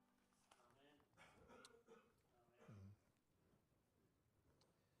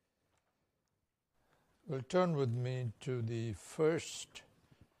Well, turn with me to the first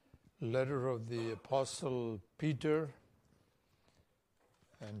letter of the Apostle Peter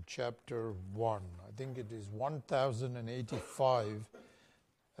and chapter 1. I think it is 1085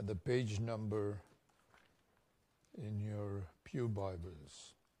 at the page number in your Pew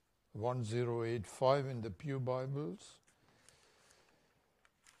Bibles. 1085 in the Pew Bibles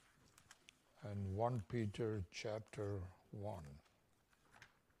and 1 Peter chapter 1.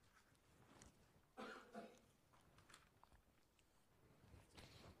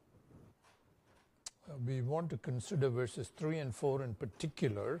 We want to consider verses 3 and 4 in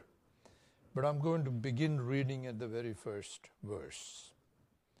particular, but I'm going to begin reading at the very first verse.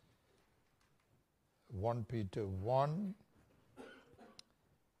 1 Peter 1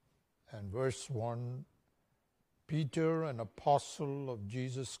 and verse 1, Peter, an apostle of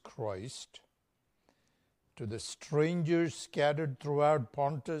Jesus Christ, to the strangers scattered throughout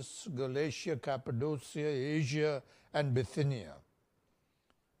Pontus, Galatia, Cappadocia, Asia, and Bithynia,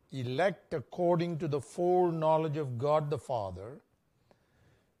 elect according to the foreknowledge of God the Father,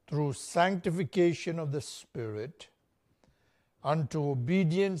 through sanctification of the Spirit, unto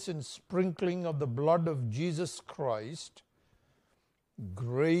obedience and sprinkling of the blood of Jesus Christ,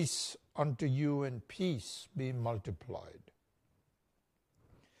 grace unto you and peace be multiplied.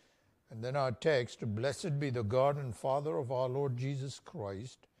 And then our text, blessed be the God and Father of our Lord Jesus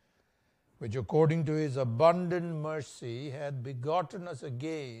Christ, which according to his abundant mercy hath begotten us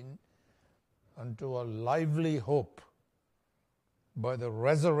again unto a lively hope by the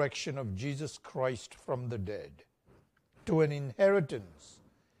resurrection of Jesus Christ from the dead, to an inheritance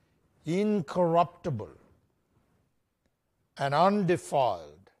incorruptible and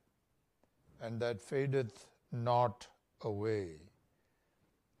undefiled, and that fadeth not away,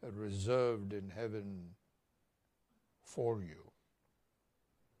 reserved in heaven for you.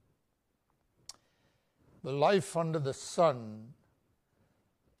 The life under the sun,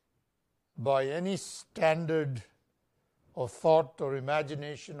 by any standard of thought or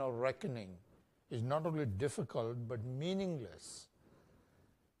imagination or reckoning, is not only difficult but meaningless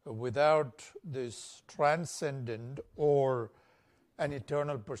without this transcendent or an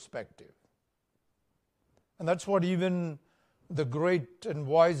eternal perspective. And that's what even the great and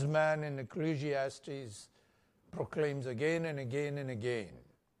wise man in Ecclesiastes proclaims again and again and again.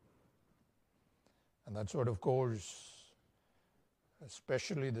 And that's what, of course,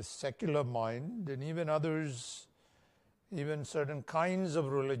 especially the secular mind and even others, even certain kinds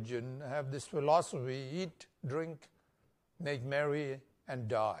of religion have this philosophy: eat, drink, make merry, and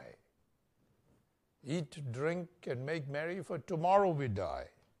die. Eat, drink, and make merry, for tomorrow we die.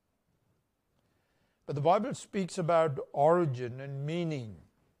 But the Bible speaks about origin and meaning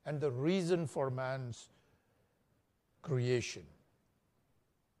and the reason for man's creation.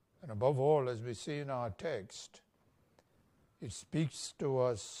 And above all, as we see in our text, it speaks to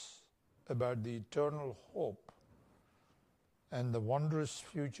us about the eternal hope and the wondrous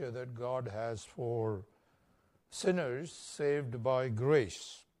future that God has for sinners saved by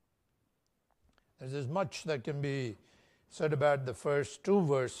grace. There's much that can be said about the first two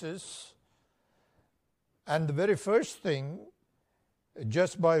verses. And the very first thing,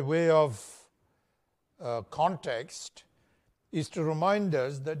 just by way of context, is to remind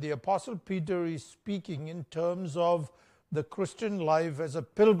us that the Apostle Peter is speaking in terms of the Christian life as a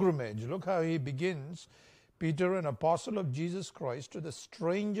pilgrimage. Look how he begins. Peter, an apostle of Jesus Christ, to the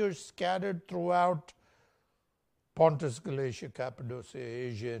strangers scattered throughout Pontus, Galatia, Cappadocia,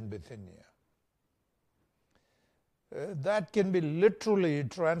 Asia, and Bithynia. That can be literally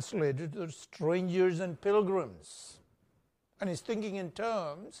translated to strangers and pilgrims. And he's thinking in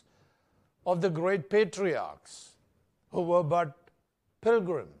terms of the great patriarchs who were but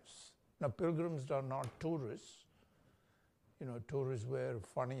pilgrims. Now, pilgrims are not tourists. You know, tourists wear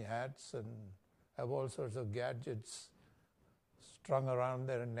funny hats and have all sorts of gadgets strung around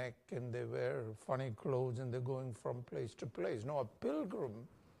their neck, and they wear funny clothes and they're going from place to place. No, a pilgrim,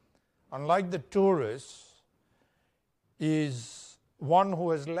 unlike the tourist, is one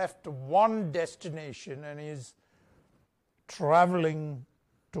who has left one destination and is traveling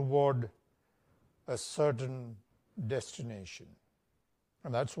toward a certain destination.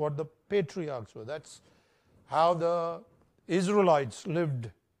 And that's what the patriarchs were. That's how the Israelites lived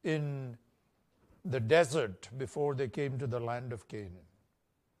in the desert before they came to the land of Canaan.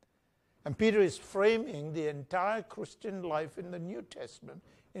 And Peter is framing the entire Christian life in the New Testament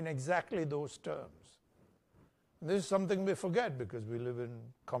in exactly those terms. And this is something we forget because we live in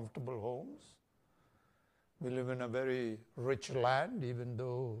comfortable homes. We live in a very rich land, even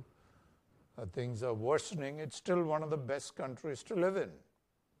though things are worsening. It's still one of the best countries to live in.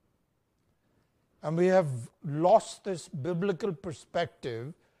 And we have lost this biblical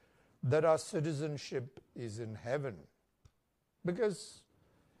perspective that our citizenship is in heaven. Because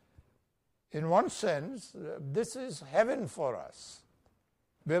in one sense, this is heaven for us.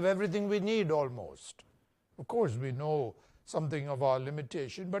 We have everything we need almost. Of course, we know something of our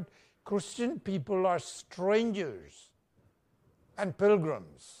limitation, but Christian people are strangers and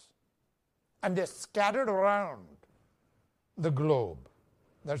pilgrims, and they're scattered around the globe.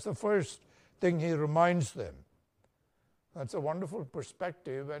 That's the first thing he reminds them. That's a wonderful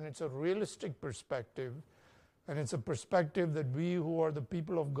perspective, and it's a realistic perspective, and it's a perspective that we who are the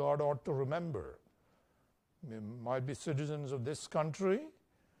people of God ought to remember. We might be citizens of this country,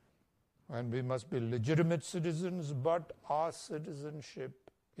 and we must be legitimate citizens, but our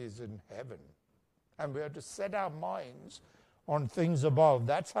citizenship is in heaven. And we have to set our minds on things above.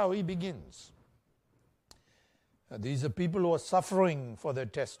 That's how he begins. These are people who are suffering for their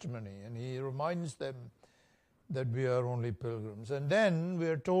testimony, and he reminds them that we are only pilgrims. And then we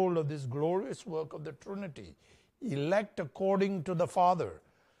are told of this glorious work of the Trinity, elect according to the Father.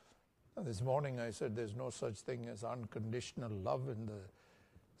 This morning I said there's no such thing as unconditional love in the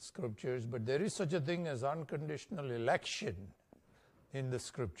Scriptures, but there is such a thing as unconditional election in the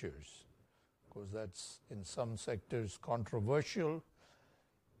Scriptures. Of course, that's in some sectors controversial.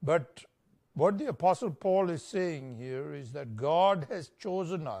 But what the Apostle Paul is saying here is that God has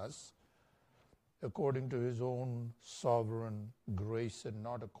chosen us according to his own sovereign grace and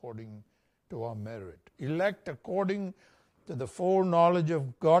not according to our merit. Elect according to the foreknowledge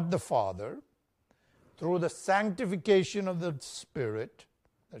of God the Father through the sanctification of the Spirit.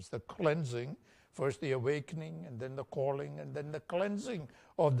 That's the cleansing. First the awakening, and then the calling, and then the cleansing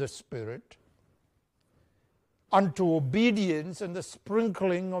of the Spirit, unto obedience and the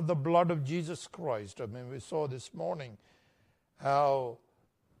sprinkling of the blood of Jesus Christ. I mean, we saw this morning how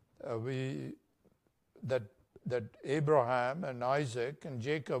that Abraham and Isaac and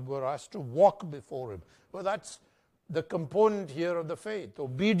Jacob were asked to walk before him. Well, that's the component here of the faith,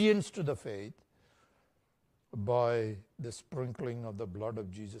 obedience to the faith by the sprinkling of the blood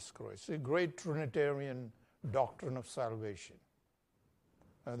of Jesus Christ. A great Trinitarian doctrine of salvation.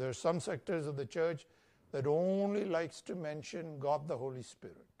 There are some sectors of the church that only likes to mention God the Holy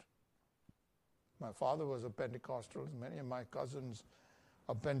Spirit. My father was a Pentecostal. Many of my cousins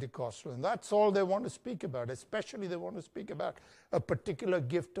are Pentecostal. And that's all they want to speak about. Especially they want to speak about a particular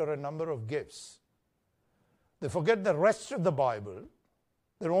gift or a number of gifts. They forget the rest of the Bible.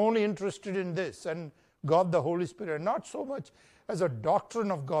 They're only interested in this and God the Holy Spirit. Not so much as a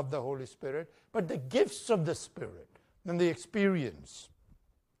doctrine of God the Holy Spirit, but the gifts of the Spirit and the experience.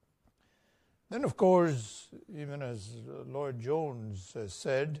 Then, of course, even as Lloyd Jones has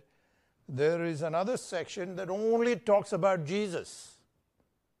said, there is another section that only talks about Jesus.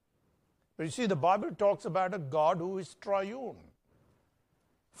 But you see, the Bible talks about a God who is triune.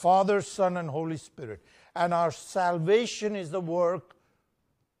 Father, Son, and Holy Spirit. And our salvation is the work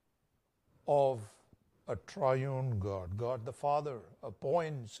of a triune God. God the Father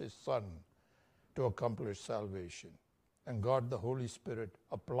appoints his Son to accomplish salvation. And God the Holy Spirit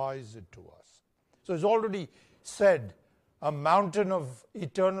applies it to us. So it's already said a mountain of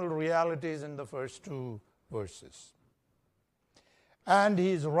eternal realities in the first two verses. And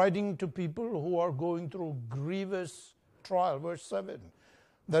he is writing to people who are going through grievous trial. Verse 7,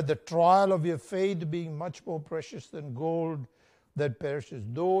 that the trial of your faith being much more precious than gold that perishes,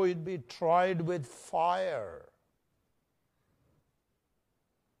 though it be tried with fire.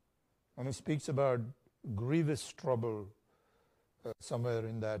 And he speaks about grievous trouble somewhere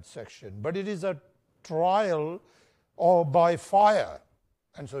in that section. But it is a trial or by fire.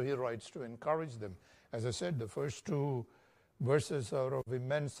 And so he writes to encourage them. As I said, the first two verses are of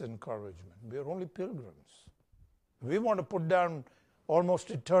immense encouragement. We are only pilgrims. We want to put down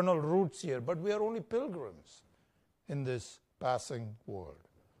almost eternal roots here, but we are only pilgrims in this passing world.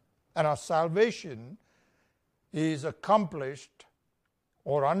 And our salvation is accomplished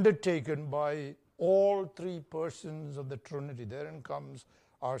or undertaken by all three persons of the Trinity. Therein comes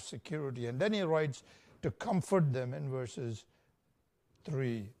our security. And then he writes to comfort them in verses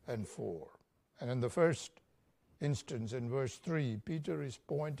 3 and 4. And in the first instance, in verse 3, Peter is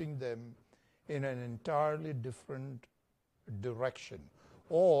pointing them in an entirely different direction.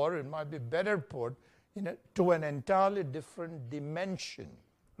 Or, it might be better put, to an entirely different dimension.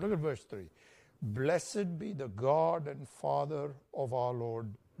 Look at verse 3. Blessed be the God and Father of our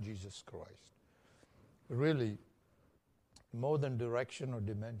Lord Jesus Christ. Really, more than direction or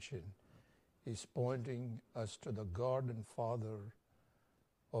dimension, he's pointing us to the God and Father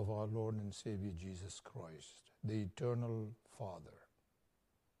of our Lord and Savior Jesus Christ, the eternal Father.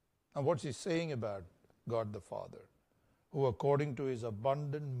 And what's he saying about God the Father? Who according to his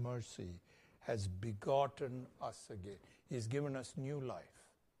abundant mercy has begotten us again. He's given us new life.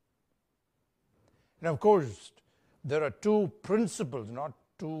 And of course, there are two principles,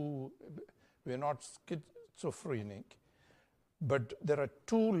 we're not schizophrenic, but there are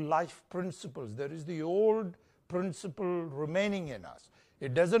two life principles. There is the old principle remaining in us.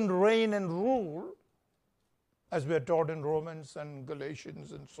 It doesn't reign and rule, as we are taught in Romans and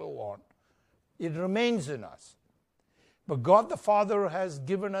Galatians and so on. It remains in us. But God the Father has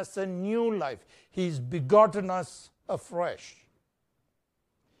given us a new life. He's begotten us afresh.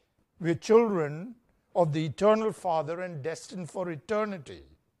 We're children of the eternal Father and destined for eternity.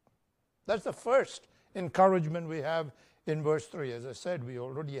 That's the first encouragement we have in verse 3. As I said, we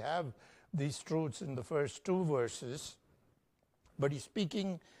already have these truths in the first two verses. But he's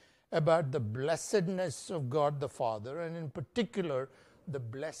speaking about the blessedness of God the Father, and in particular, the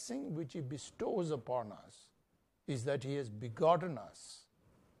blessing which he bestows upon us is that he has begotten us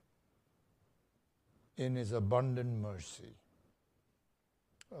in his abundant mercy.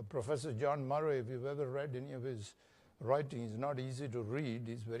 Professor John Murray, if you've ever read any of his writing, he's not easy to read.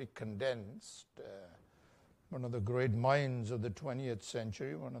 He's very condensed. One of the great minds of the 20th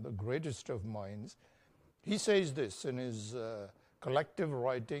century, one of the greatest of minds. He says this in his collective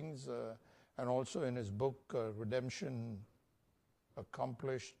writings and also in his book, Redemption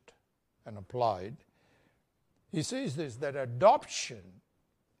Accomplished and Applied. He says this, that adoption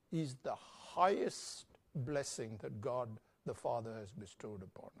is the highest blessing that God the Father has bestowed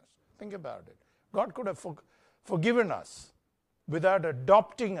upon us. Think about it. God could have forgiven us without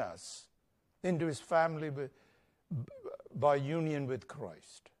adopting us into his family by union with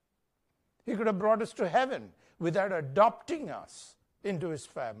Christ. He could have brought us to heaven without adopting us into his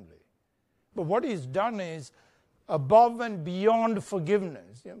family. But what he's done is, above and beyond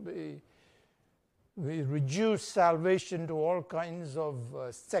forgiveness, we reduce salvation to all kinds of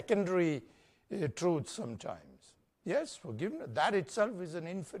secondary truths sometimes. Yes, forgiveness, that itself is an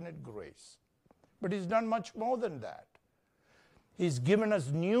infinite grace. But he's done much more than that. He's given us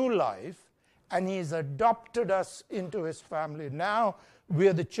new life, and he's adopted us into his family. Now we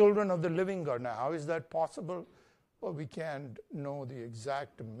are the children of the living God. Now, how is that possible? Well, we can't know the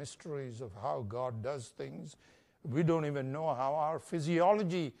exact mysteries of how God does things. We don't even know how our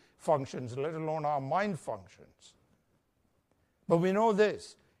physiology functions, let alone our mind functions. But we know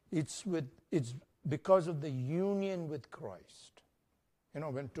this, it's because of the union with Christ.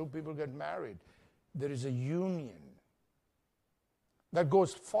 When two people get married, there is a union that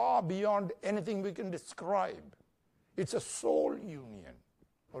goes far beyond anything we can describe. It's a soul union,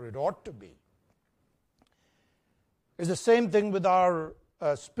 or it ought to be. It's the same thing with our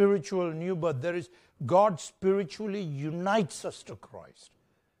spiritual new birth. God spiritually unites us to Christ.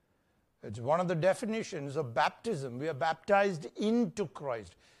 It's one of the definitions of baptism. We are baptized into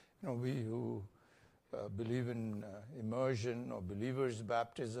Christ. We who believe in immersion or believer's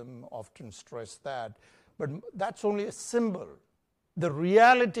baptism often stress that. But that's only a symbol. The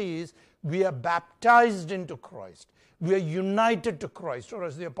reality is we are baptized into Christ. We are united to Christ. Or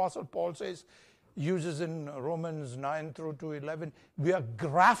as the Apostle Paul uses in Romans 9 through to 11, we are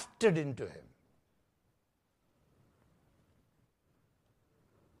grafted into him.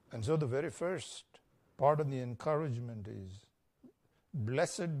 And so the very first part of the encouragement is,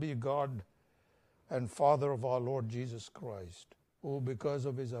 blessed be God and Father of our Lord Jesus Christ, who because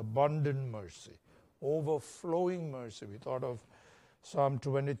of his abundant mercy, overflowing mercy, we thought of Psalm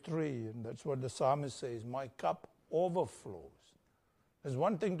 23, and that's what the psalmist says, my cup overflows. There's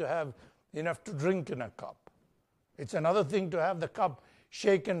one thing to have enough to drink in a cup. It's another thing to have the cup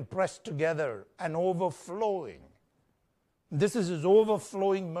shaken, pressed together, and overflowing. This is his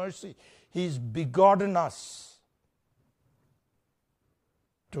overflowing mercy. He's begotten us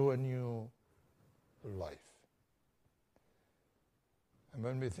to a new life. And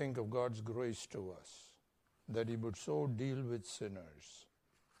when we think of God's grace to us, that he would so deal with sinners,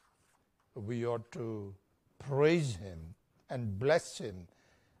 we ought to praise him and bless him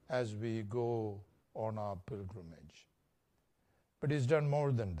as we go on our pilgrimage. But he's done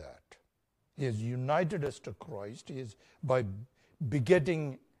more than that. He has united us to Christ. He is, by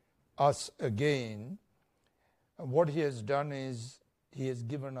begetting us again, what he has done is he has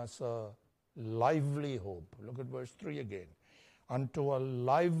given us a lively hope. Look at verse 3 again. Unto a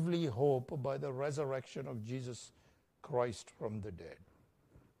lively hope by the resurrection of Jesus Christ from the dead.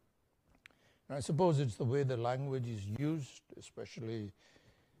 And I suppose it's the way the language is used, especially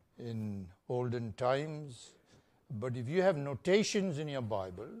in olden times. But if you have notations in your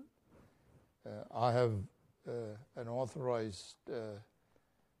Bible, I have an authorized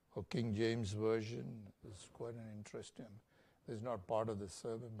or King James Version. It's quite an interesting. This is not part of the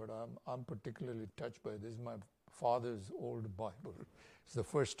sermon, but I'm particularly touched by this. My father's old Bible. It's the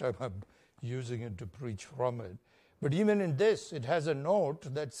first time I'm using it to preach from it. But even in this, it has a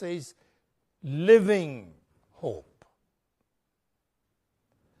note that says living hope.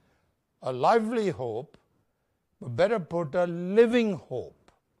 A lively hope, but better put, a living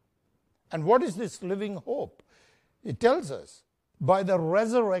hope. And what is this living hope? It tells us, by the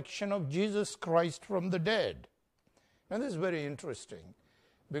resurrection of Jesus Christ from the dead. And this is very interesting,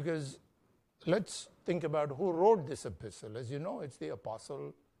 because let's think about who wrote this epistle. As you know, it's the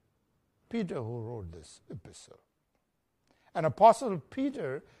Apostle Peter who wrote this epistle. And Apostle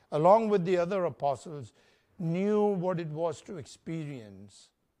Peter, along with the other apostles, knew what it was to experience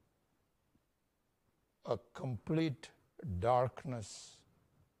a complete darkness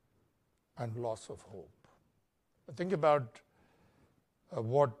and loss of hope. Think about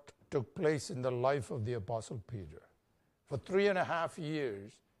what took place in the life of the Apostle Peter. For 3.5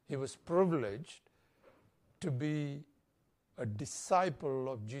 years, he was privileged to be a disciple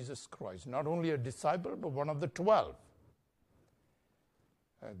of Jesus Christ. Not only a disciple, but one of the 12.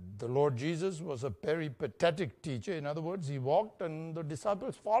 The Lord Jesus was a peripatetic teacher. In other words, he walked and the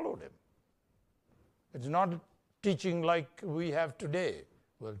disciples followed him. It's not teaching like we have today.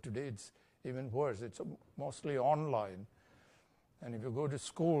 Well, today it's even worse. It's mostly online. And if you go to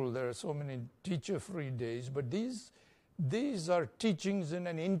school, there are so many teacher-free days. But these are teachings in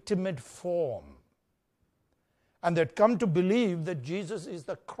an intimate form. And that come to believe that Jesus is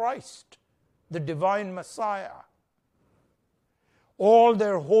the Christ, the divine Messiah. All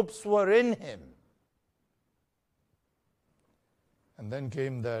their hopes were in him. And then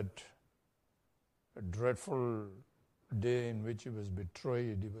came that dreadful day in which he was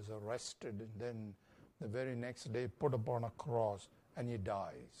betrayed, he was arrested, and then the very next day put upon a cross, and he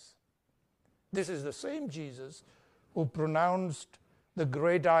dies. This is the same Jesus who pronounced the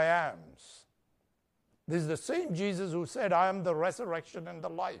great I ams. This is the same Jesus who said, I am the resurrection and the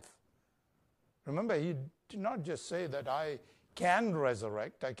life. Remember, he did not just say that I can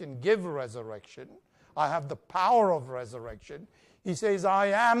resurrect, I can give resurrection, I have the power of resurrection. He says, I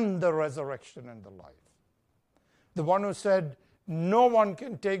am the resurrection and the life. The one who said, no one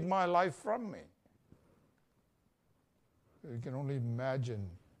can take my life from me. You can only imagine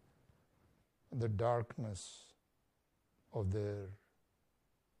the darkness of their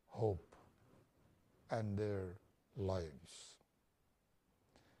hope and their lives.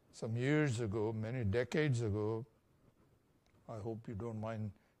 Some years ago, many decades ago, I hope you don't mind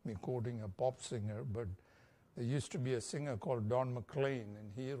me quoting a pop singer, but there used to be a singer called Don McLean,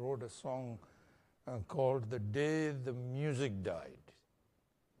 and he wrote a song called The Day the Music Died.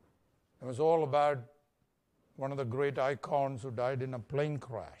 It was all about one of the great icons who died in a plane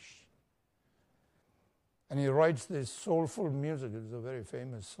crash. And he writes this soulful music. It was a very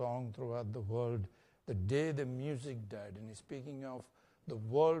famous song throughout the world, The Day the Music Died. And he's speaking of the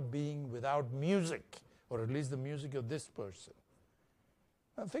world being without music, or at least the music of this person.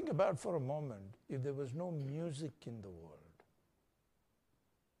 Now think about for a moment, if there was no music in the world.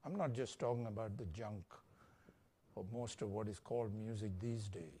 I'm not just talking about the junk or most of what is called music these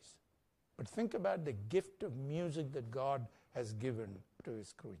days. But think about the gift of music that God has given to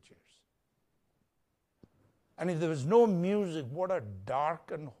his creatures. And if there was no music, what a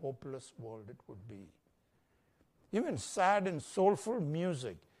dark and hopeless world it would be. Even sad and soulful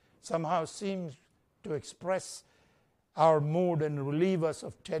music somehow seems to express our mood and relieve us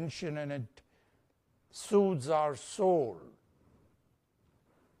of tension, and it soothes our soul.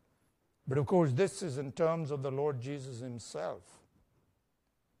 But of course, this is in terms of the Lord Jesus himself.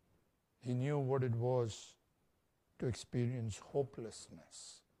 He knew what it was to experience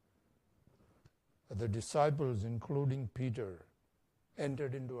hopelessness. The disciples, including Peter,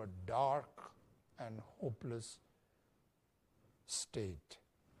 entered into a dark and hopeless state.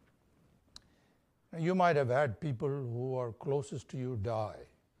 Now, you might have had people who are closest to you die.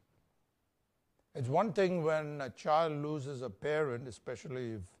 It's one thing when a child loses a parent,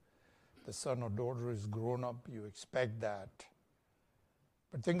 especially if the son or daughter is grown up, you expect that.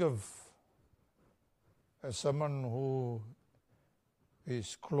 But think of as someone who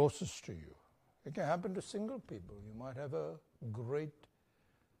is closest to you. It can happen to single people. You might have a great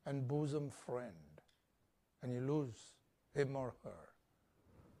and bosom friend, and you lose him or her.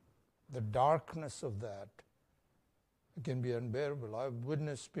 The darkness of that can be unbearable. I've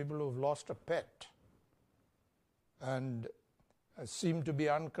witnessed people who have lost a pet and seem to be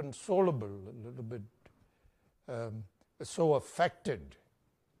unconsolable, a little bit so affected.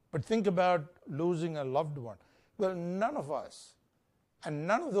 But think about losing a loved one. Well, none of us And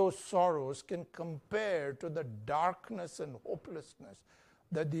none of those sorrows can compare to the darkness and hopelessness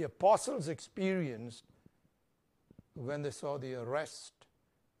that the apostles experienced when they saw the arrest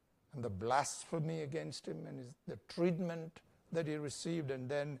and the blasphemy against him and the treatment that he received and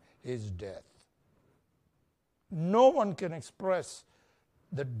then his death. No one can express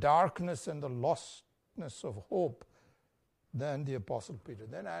the darkness and the lostness of hope than the Apostle Peter.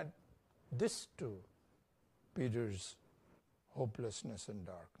 Then add this to Peter's hopelessness and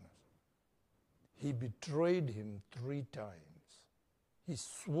darkness. He betrayed him 3 times. He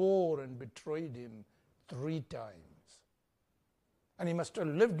swore and betrayed him 3 times. And he must have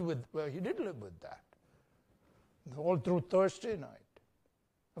lived with, well, he did live with that. All through Thursday night,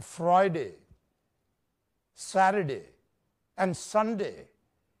 Friday, Saturday, and Sunday,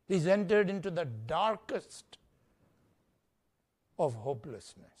 he's entered into the darkest of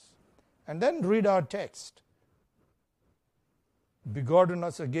hopelessness. And then read our text. Begotten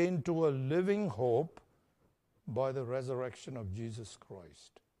us again to a living hope by the resurrection of Jesus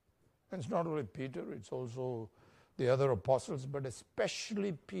Christ. And it's not only Peter, it's also the other apostles, but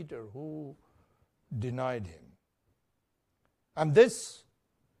especially Peter who denied him. And this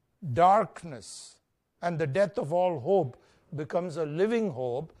darkness and the death of all hope becomes a living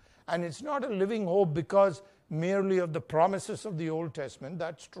hope. And it's not a living hope because merely of the promises of the Old Testament.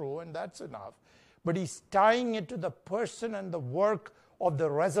 That's true and that's enough. But he's tying it to the person and the work of the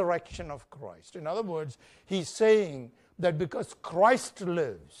resurrection of Christ. In other words, he's saying that because Christ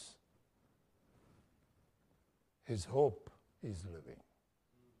lives, his hope is living.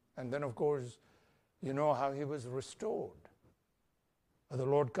 And then, of course, you know how he was restored. The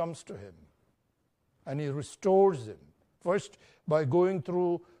Lord comes to him and he restores him. First, by going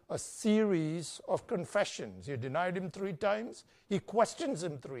through a series of confessions. He denied him 3 times. He questions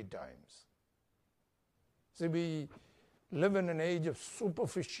him 3 times. See, we live in an age of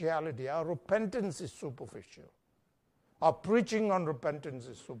superficiality. Our repentance is superficial. Our preaching on repentance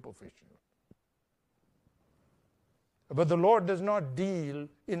is superficial. But the Lord does not deal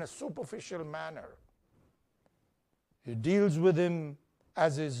in a superficial manner. He deals with him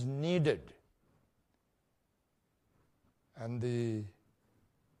as is needed. And the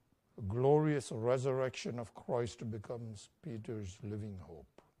glorious resurrection of Christ becomes Peter's living hope.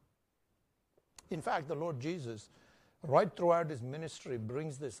 In fact, the Lord Jesus, right throughout his ministry,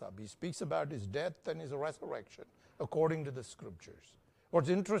 brings this up. He speaks about his death and his resurrection according to the Scriptures. What's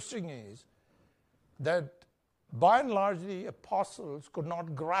interesting is that by and large the apostles could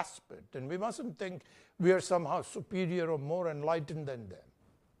not grasp it, and we mustn't think we are somehow superior or more enlightened than them.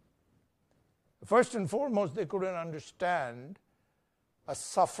 First and foremost, they couldn't understand a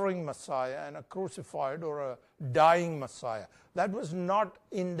suffering Messiah and a crucified or a dying Messiah. That was not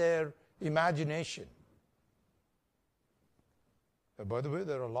in their imagination. By the way,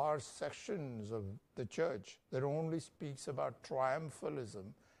 there are large sections of the church that only speaks about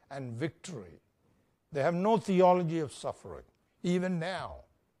triumphalism and victory. They have no theology of suffering, even now.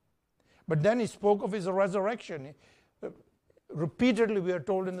 But then he spoke of his resurrection. Repeatedly we are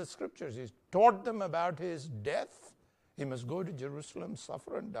told in the Scriptures, he taught them about his death. He must go to Jerusalem,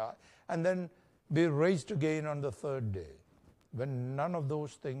 suffer and die, and then be raised again on the 3rd day, when none of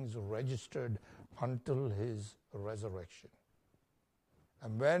those things registered until his resurrection.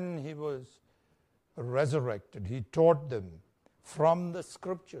 And when he was resurrected, he taught them from the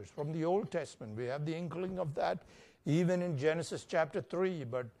Scriptures, from the Old Testament. We have the inkling of that even in Genesis chapter 3,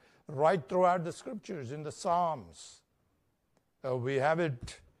 but right throughout the Scriptures, in the Psalms. We have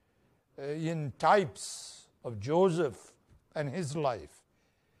it in types of Joseph and his life.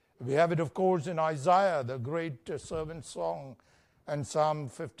 We have it, of course, in Isaiah, the great servant song, and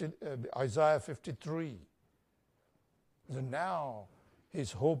Isaiah 53. So now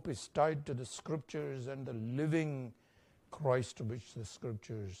his hope is tied to the Scriptures and the living Christ to which the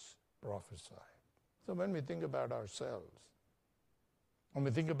Scriptures prophesy. So when we think about ourselves, when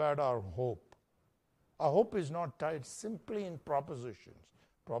we think about our hope is not tied simply in propositions.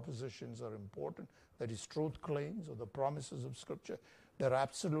 Propositions are important. That is, truth claims or the promises of Scripture. They're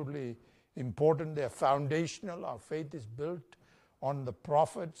absolutely important. They're foundational. Our faith is built on the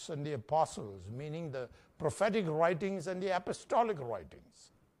prophets and the apostles, meaning the prophetic writings and the apostolic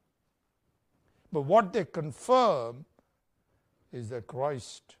writings. But what they confirm is that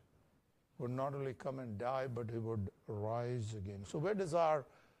Christ would not only come and die, but he would rise again. So where does our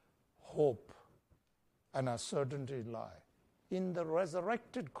hope and our certainty lie? In the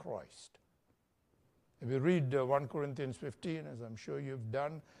resurrected Christ. If you read 1 Corinthians 15, as I'm sure you've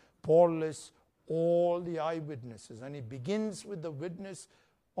done, Paul lists all the eyewitnesses, and he begins with the witness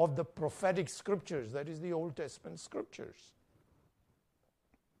of the prophetic Scriptures, that is the Old Testament Scriptures.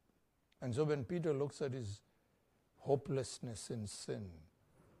 And so when Peter looks at his hopelessness in sin,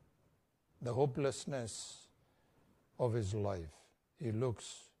 the hopelessness of his life, he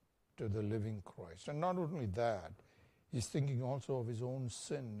looks to the living Christ. And not only that, he's thinking also of his own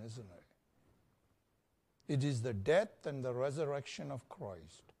sin, isn't it? It is the death and the resurrection of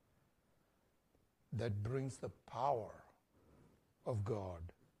Christ that brings the power of God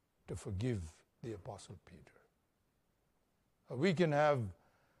to forgive the Apostle Peter. We can have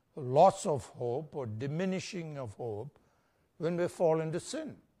loss of hope or diminishing of hope when we fall into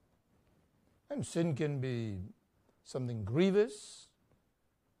sin. And sin can be something grievous.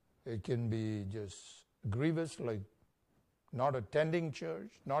 It can be just grievous, like not attending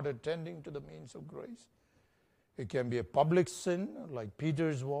church, not attending to the means of grace. It can be a public sin, like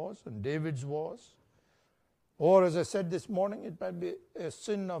Peter's was and David's was. Or, as I said this morning, it might be a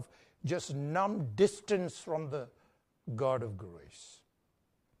sin of just numb distance from the God of grace.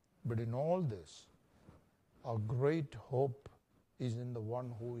 But in all this, our great hope is in the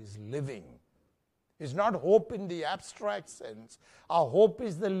one who is living. It's not hope in the abstract sense. Our hope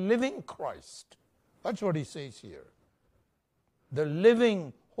is the living Christ. That's what he says here. The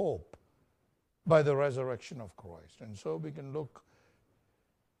living hope by the resurrection of Christ. And so we can look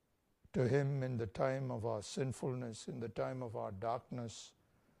to him in the time of our sinfulness, in the time of our darkness,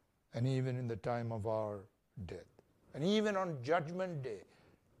 and even in the time of our death. And even on Judgment Day,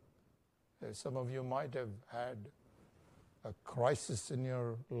 some of you might have had a crisis in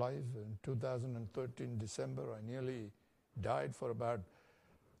your life. In 2013, December, I nearly died for about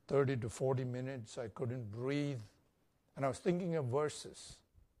 30 to 40 minutes. I couldn't breathe. And I was thinking of verses.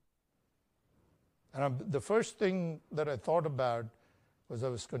 And the first thing that I thought about was I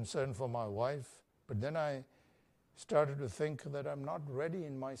was concerned for my wife. But then I started to think that I'm not ready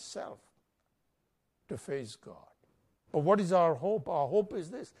in myself to face God. But what is our hope? Our hope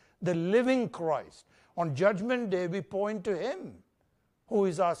is this: the living Christ. On Judgment Day, we point to him who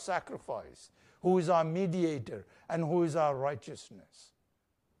is our sacrifice, who is our mediator, and who is our righteousness.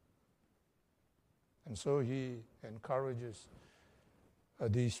 And so he encourages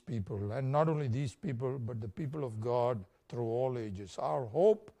these people, and not only these people, but the people of God through all ages. Our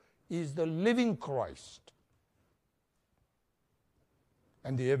hope is the living Christ.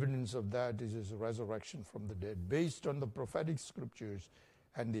 And the evidence of that is his resurrection from the dead, based on the prophetic scriptures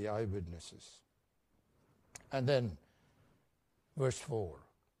and the eyewitnesses. And then, verse 4,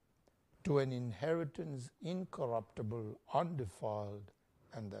 to an inheritance incorruptible, undefiled,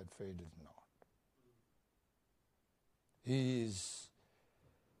 and that fadeth not. He is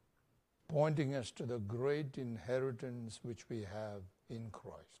pointing us to the great inheritance which we have in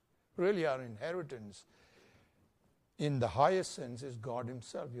Christ. Really, our inheritance in the highest sense is God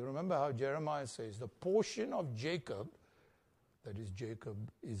himself. You remember how Jeremiah says, the portion of Jacob, that is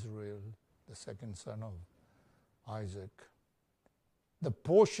Jacob, Israel, the second son of Isaac, the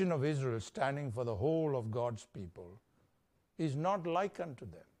portion of Israel standing for the whole of God's people is not like unto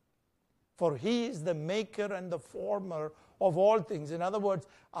them. For he is the maker and the former of all things. In other words,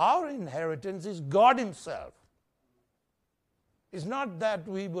 our inheritance is God himself. It's not that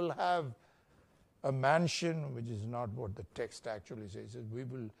we will have a mansion, which is not what the text actually says.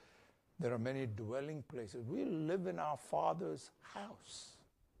 There are many dwelling places. We'll live in our Father's house.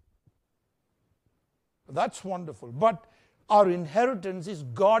 That's wonderful. But our inheritance is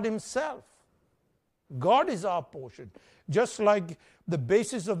God himself. God is our portion. Just like the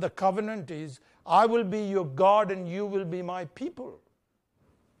basis of the covenant is, I will be your God and you will be my people.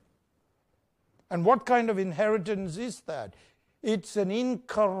 And what kind of inheritance is that? It's an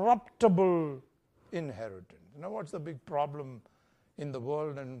incorruptible inheritance. You know what's the big problem in the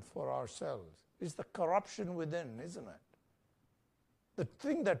world and for ourselves? It's the corruption within, isn't it? The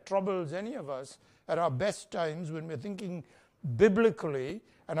thing that troubles any of us at our best times when we're thinking biblically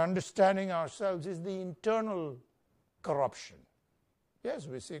and understanding ourselves is the internal corruption. Yes,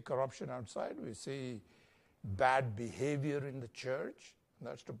 we see corruption outside. We see bad behavior in the church.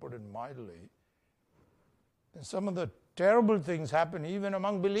 That's to put it mildly. And some of the terrible things happen even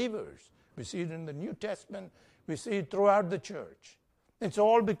among believers. We see it in the New Testament. We see it throughout the church. It's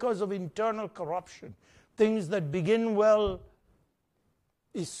all because of internal corruption. Things that begin well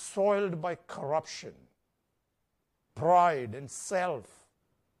is soiled by corruption, pride and self,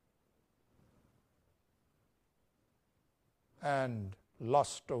 and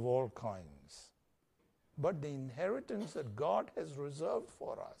lust of all kinds. But the inheritance that God has reserved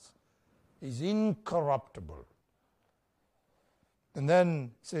for us is incorruptible. And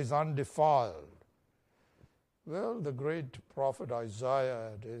then it says undefiled. Well, the great prophet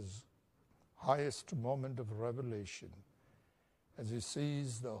Isaiah at his highest moment of revelation as he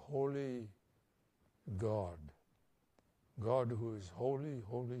sees the holy God, God who is holy,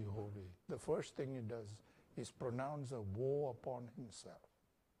 holy, holy, the first thing he does is pronounce a woe upon himself.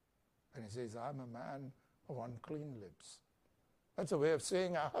 And he says, I'm a man of unclean lips. That's a way of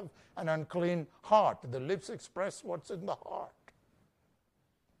saying I have an unclean heart. The lips express what's in the heart.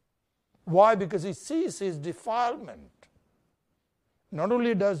 Why? Because he sees his defilement. Not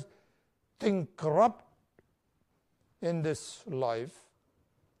only does things corrupt in this life,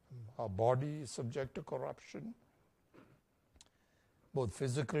 our body is subject to corruption, both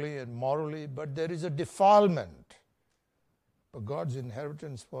physically and morally, but there is a defilement. But God's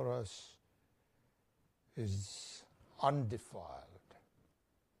inheritance for us is undefiled.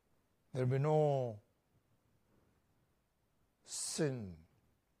 There will be no sin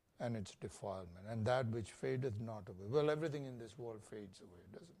and its defilement, and that which fadeth not away. Well, everything in this world fades away,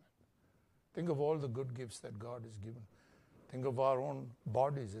 doesn't it? Think of all the good gifts that God has given. Think of our own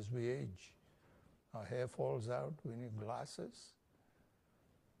bodies as we age. Our hair falls out, we need glasses.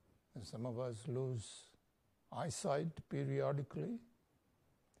 And some of us lose eyesight periodically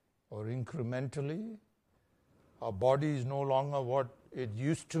or incrementally. Our body is no longer what it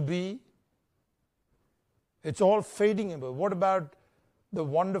used to be. It's all fading away. What about the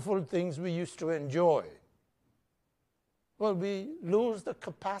wonderful things we used to enjoy? Well, we lose the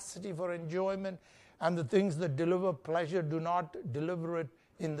capacity for enjoyment, and the things that deliver pleasure do not deliver it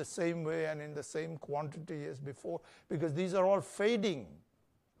in the same way and in the same quantity as before, because these are all fading.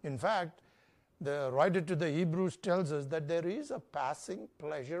 In fact, the writer to the Hebrews tells us that there is a passing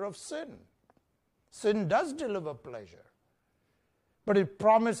pleasure of sin. Sin does deliver pleasure, but it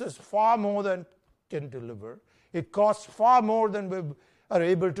promises far more than can deliver. It costs far more than we are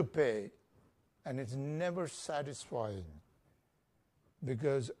able to pay, and it's never satisfying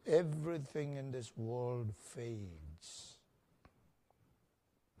because everything in this world fades.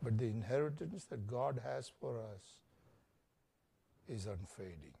 But the inheritance that God has for us is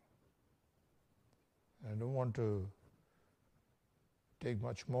unfading. I don't want to take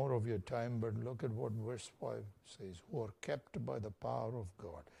much more of your time, but look at what verse 5 says, who are kept by the power of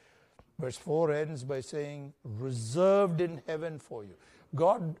God. Verse 4 ends by saying, reserved in heaven for you.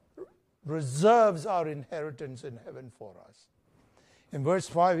 God reserves our inheritance in heaven for us. In verse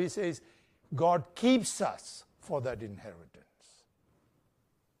 5 he says, God keeps us for that inheritance.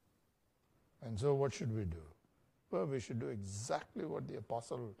 And so what should we do? Well, we should do exactly what the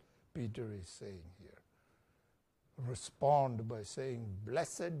Apostle Peter is saying here. Respond by saying,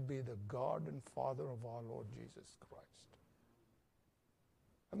 blessed be the God and Father of our Lord Jesus Christ.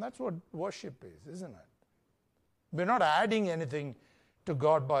 And that's what worship is, isn't it? We're not adding anything to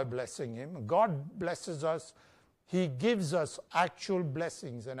God by blessing Him. God blesses us. He gives us actual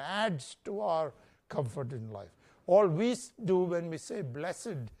blessings and adds to our comfort in life. All we do when we say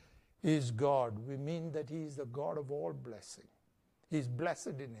blessed is God, we mean that He is the God of all blessing. He is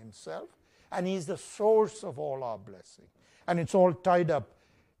blessed in Himself, and He is the source of all our blessing. And it's all tied up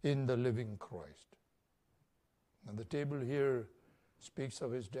in the living Christ. And the table here speaks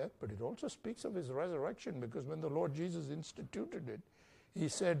of His death, but it also speaks of His resurrection, because when the Lord Jesus instituted it, He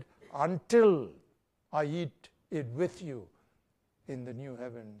said, until I eat it with you in the new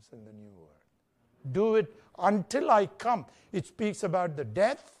heavens and the new earth. Do it until I come. It speaks about the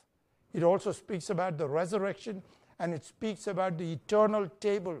death. It also speaks about the resurrection, and it speaks about the eternal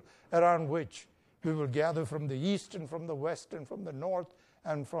table around which we will gather from the east and from the west and from the north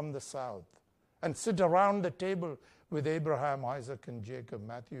and from the south, and sit around the table with Abraham, Isaac, and Jacob,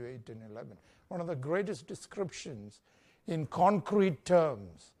 Matthew 8 and 11. One of the greatest descriptions in concrete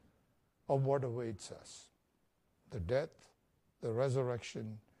terms of what awaits us. The death, the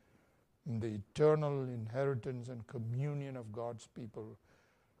resurrection, and the eternal inheritance and communion of God's people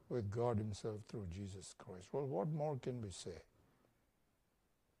with God Himself through Jesus Christ. Well, what more can we say?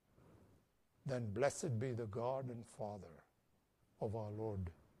 Then blessed be the God and Father of our Lord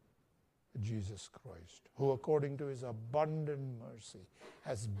Jesus Christ, who according to His abundant mercy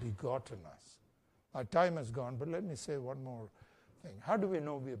has begotten us. Our time has gone, but let me say one more thing. How do we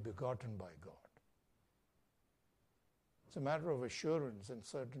know we are begotten by God? It's a matter of assurance and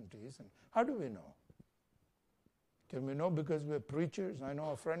certainties. And how do we know? Can we know because we're preachers? I know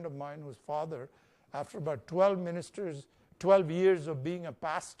a friend of mine whose father, after about 12 years of being a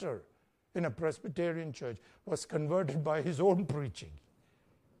pastor in a Presbyterian church, was converted by his own preaching.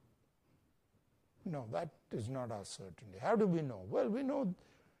 No, that is not our certainty. How do we know? Well, we know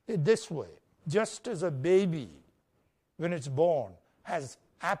it this way. Just as a baby, when it's born, has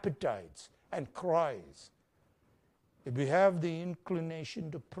appetites and cries, if we have the inclination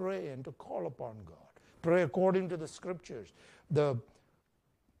to pray and to call upon God, Pray according to the Scriptures. The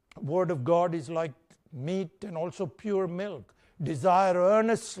Word of God is like meat and also pure milk. Desire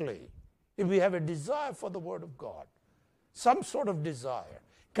earnestly. If we have a desire for the Word of God, some sort of desire,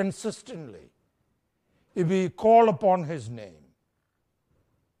 consistently, if we call upon His name.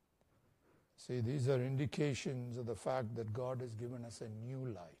 See, these are indications of the fact that God has given us a new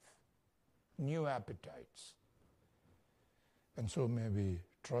life, new appetites. And so may we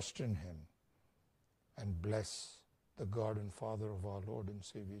trust in Him and bless the God and Father of our Lord and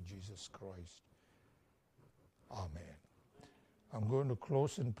Savior Jesus Christ. Amen. I'm going to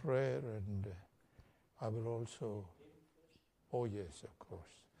close in prayer, and I will also, oh yes, of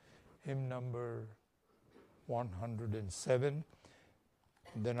course, hymn number 107.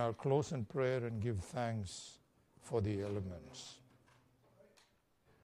 And then I'll close in prayer and give thanks for the elements.